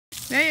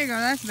There you go,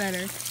 that's better.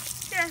 Here,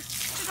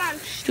 you got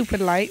it. Stupid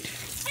light.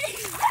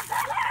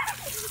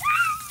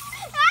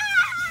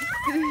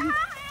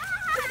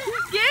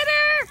 Get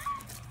her!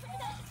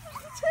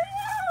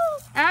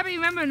 Abby,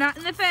 remember, not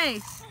in the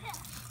face.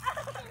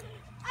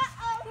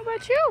 What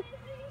about you?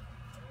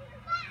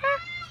 Huh?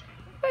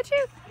 What about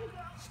you?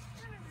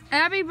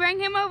 Abby, bring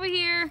him over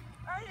here.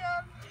 I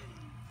am.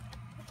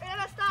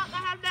 Anna, stop. I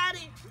have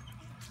Daddy.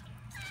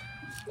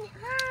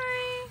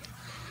 Hi.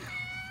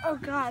 Oh,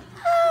 God.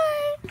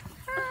 Hi.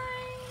 Hi,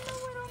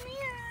 little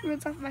man. I'm going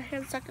to talk my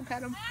hand so I can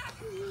pet him.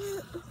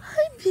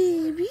 Hi,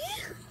 baby.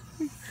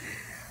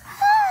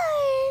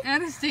 Hi.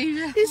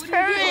 Anastasia. He's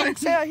purring.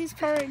 Sarah, he's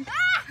purring.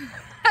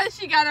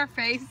 She got her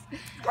face.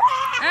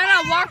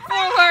 Anna, walk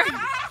forward.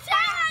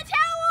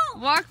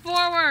 Walk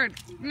forward.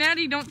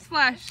 Natty, don't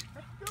splash.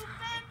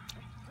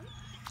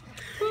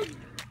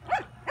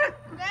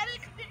 Daddy,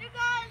 get your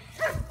gun.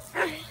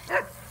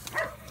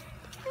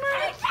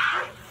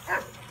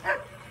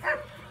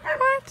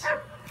 What?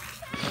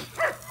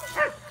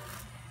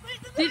 Wait,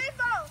 there's a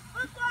rainbow.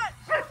 Look, watch.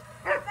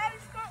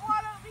 Daddy's got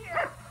one over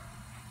here.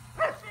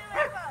 Let's see a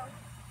rainbow.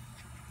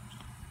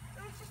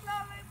 There's just not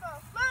a rainbow.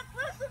 Look,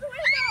 there's a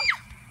rainbow.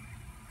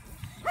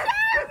 There's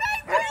a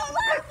rainbow.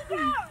 Look at the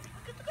ground.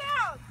 Look at the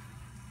ground.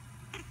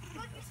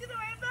 Look, you see the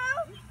rainbow?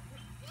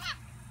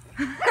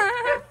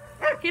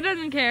 He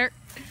doesn't care.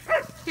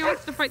 He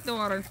wants to fight the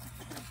water.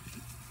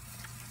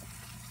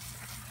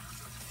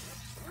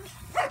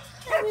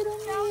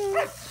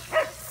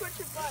 Squirt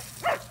your butt.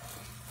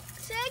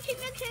 Say, can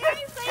you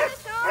play the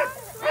song,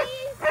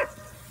 please?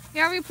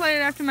 Yeah, we played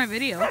it after my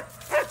video. No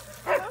sit.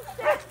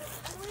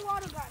 Only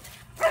water gun.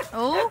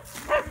 Oh?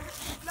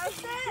 No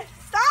sit.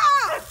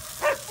 Stop!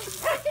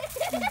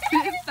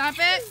 Stop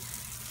it.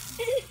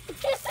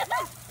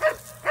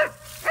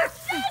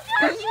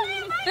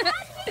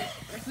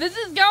 This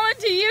is going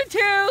to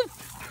YouTube.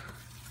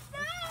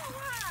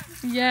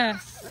 Yes.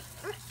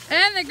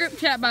 And the group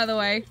chat, by the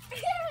way.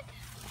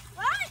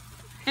 What?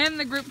 And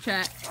the group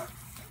chat.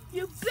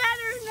 You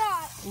better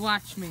not.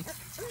 Watch me.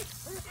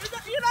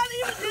 You're not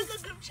even in the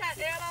group chat,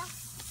 Anna.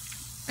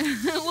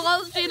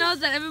 Well, she knows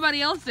that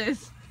everybody else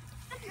is.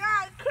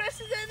 Yeah, Chris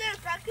is in there,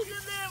 Becca's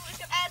in there, we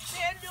can add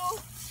Daniel.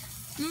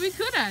 We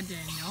could add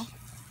Daniel.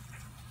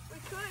 We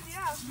could,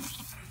 yeah.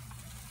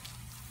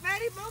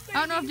 Maddie, move, I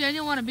don't know if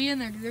Daniel want to be in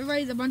there because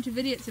everybody's a bunch of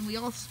idiots and we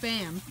all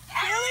spam.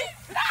 Billy?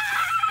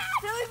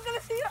 Billy's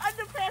gonna see your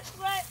underpants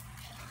wet.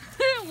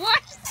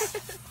 What?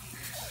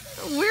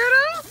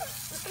 Weirdo?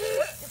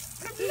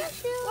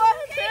 What?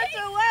 Her pants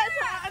are wet,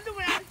 so her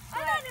underwear is wet.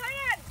 Hold on.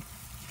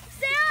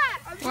 Sarah!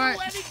 I'm just What?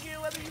 letting you,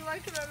 whether you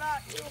like it or not.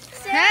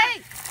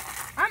 Hey!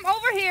 I'm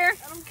over here.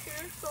 I don't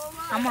care so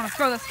much. I'm going to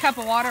throw this cup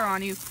of water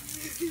on you.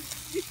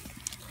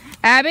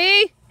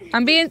 Abby,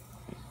 I'm being...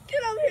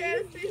 Get over here,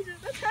 Anastasia.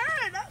 That's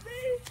her, not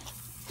me.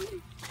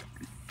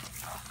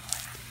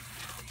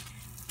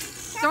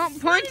 Don't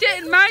point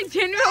it in my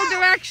general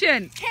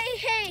direction.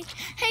 Hey,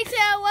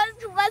 Sarah,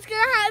 what's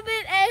gonna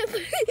happen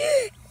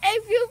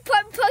if you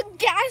put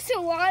gas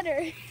in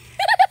water?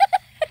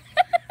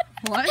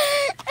 What?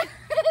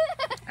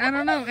 I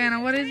don't know, Anna.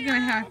 What is going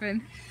to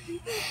happen?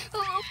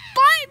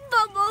 Bite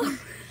bubble.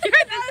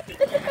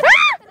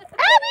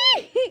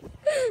 Abby!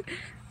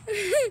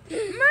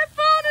 My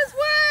phone is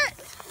wet.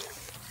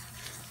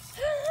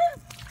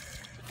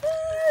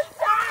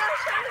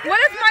 What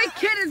if my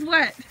kid is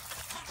wet?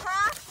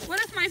 Huh? What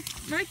if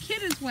my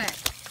kid is wet?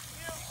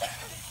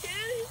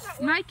 He's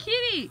not My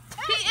kitty.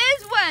 He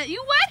is wet.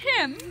 You wet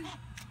him.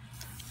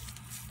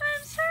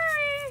 I'm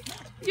sorry.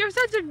 You're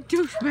such a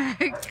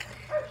douchebag.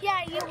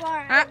 Yeah, you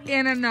are.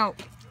 Anna, no.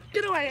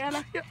 Get away,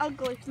 Anna. You're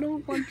ugly. No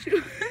one wants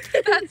you.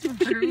 That's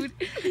rude.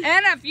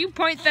 Anna, if you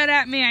point that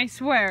at me, I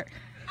swear.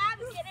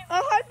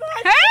 Oh, high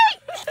five.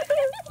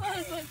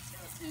 Hey!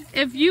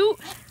 If you...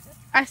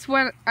 I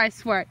swear,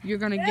 you're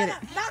going to get it.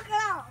 Knock it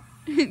out.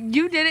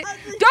 You did it.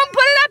 Don't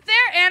put it up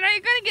there, Anna.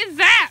 You're going to get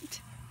zapped.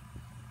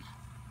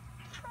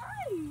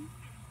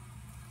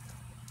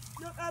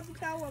 Look, add the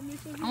towel on me.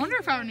 So I wonder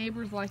if our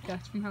neighbors like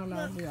us from how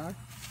loud we are.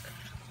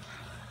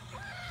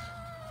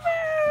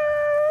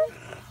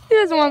 He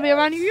doesn't want to be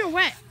around you. You're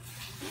wet.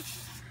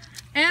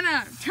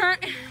 Anna,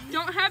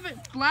 don't have it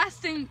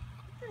blasting.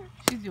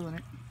 She's doing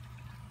it.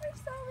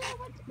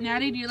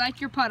 Natty, do you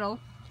like your puddle?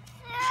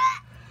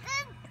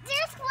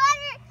 There's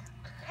water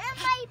in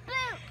my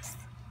boots.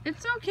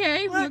 It's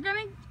okay. We're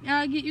going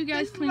to get you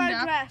guys cleaned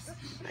up. Dress.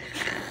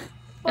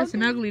 That's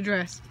an ugly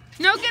dress.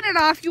 No, get it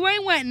off. You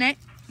ain't wetting it.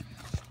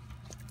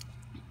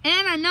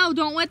 Anna, no,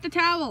 don't wet the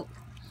towel.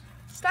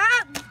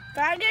 Stop.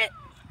 Faggot.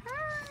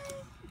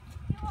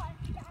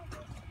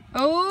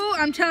 Oh,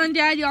 I'm telling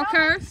Dad y'all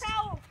curse.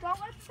 Don't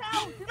wet the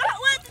towel. Do not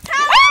wet the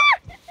towel.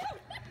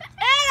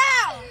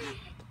 Anna!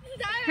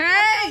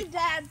 Hey!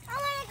 Dad. I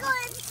want to go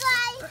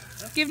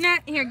inside. Give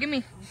Nat, here, give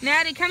me.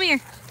 Natty, come here.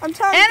 I'm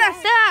telling Anna,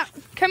 Dad. stop.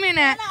 Come here,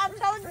 Nat. Anna, I'm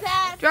telling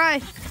Dad. Dry.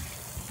 Make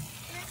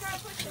her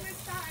put you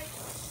inside.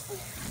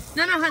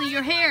 No, honey,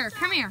 your hair.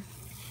 Come here.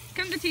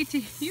 Come to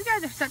TT. You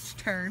guys are such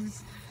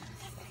turds.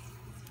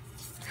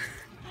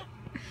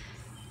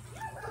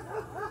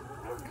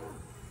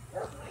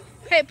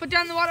 Hey, put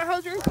down the water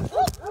hose.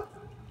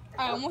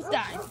 I almost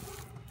died.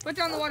 Put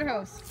down the water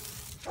hose.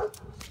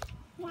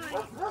 Why?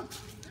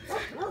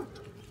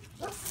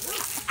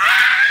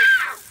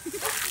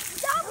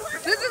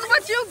 This is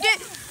what you get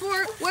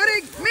for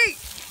wetting me.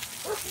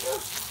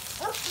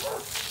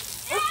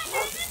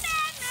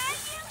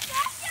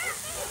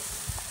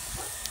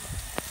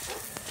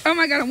 Oh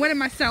my God, I'm wetting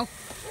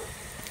myself.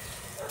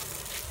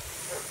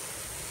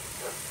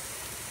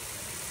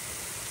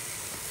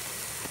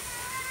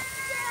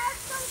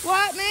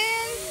 What, man?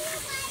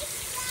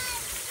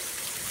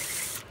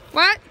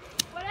 What?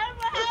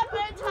 Whatever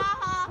happened,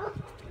 haha.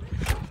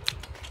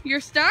 You're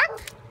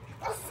stuck?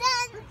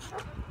 Sun.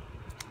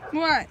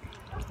 What?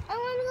 I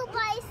want to go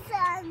buy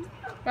sun.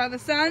 By the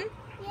sun?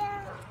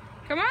 Yeah.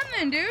 Come on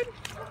then, dude.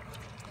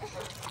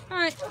 All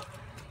right.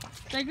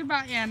 Say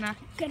goodbye, Anna.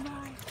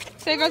 Goodbye.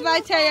 Say goodbye,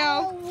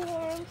 Teo.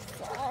 Warm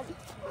sun.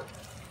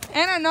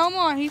 Anna, no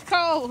more. He's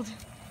cold.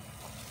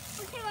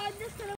 Okay, I'm just gonna